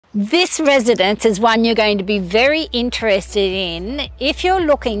This residence is one you're going to be very interested in if you're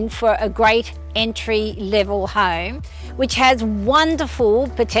looking for a great entry-level home which has wonderful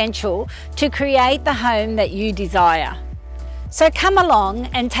potential to create the home that you desire. So come along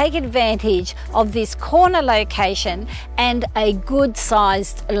and take advantage of this corner location and a good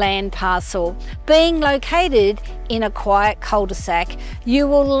sized land parcel. Being located in a quiet cul-de-sac, you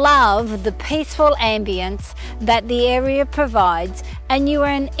will love the peaceful ambience that the area provides, and you are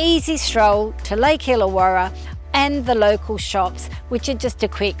an easy stroll to Lake Illawarra and the local shops, which are just a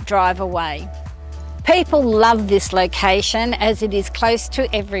quick drive away. People love this location as it is close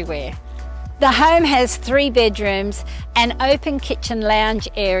to everywhere. The home has 3 bedrooms, an open kitchen lounge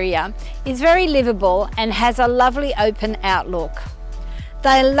area, is very livable and has a lovely open outlook.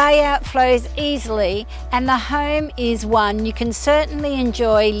 The layout flows easily and the home is one you can certainly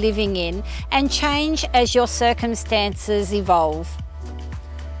enjoy living in and change as your circumstances evolve.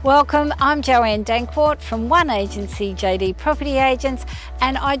 Welcome, I'm Joanne Danckwardt from One Agency JD Property Agents,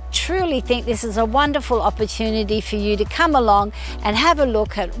 and I truly think this is a wonderful opportunity for you to come along and have a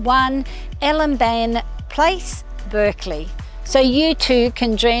look at 1 Eleban Place, Berkeley, so you too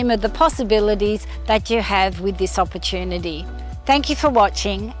can dream of the possibilities that you have with this opportunity. Thank you for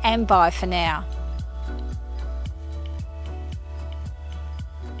watching, and bye for now.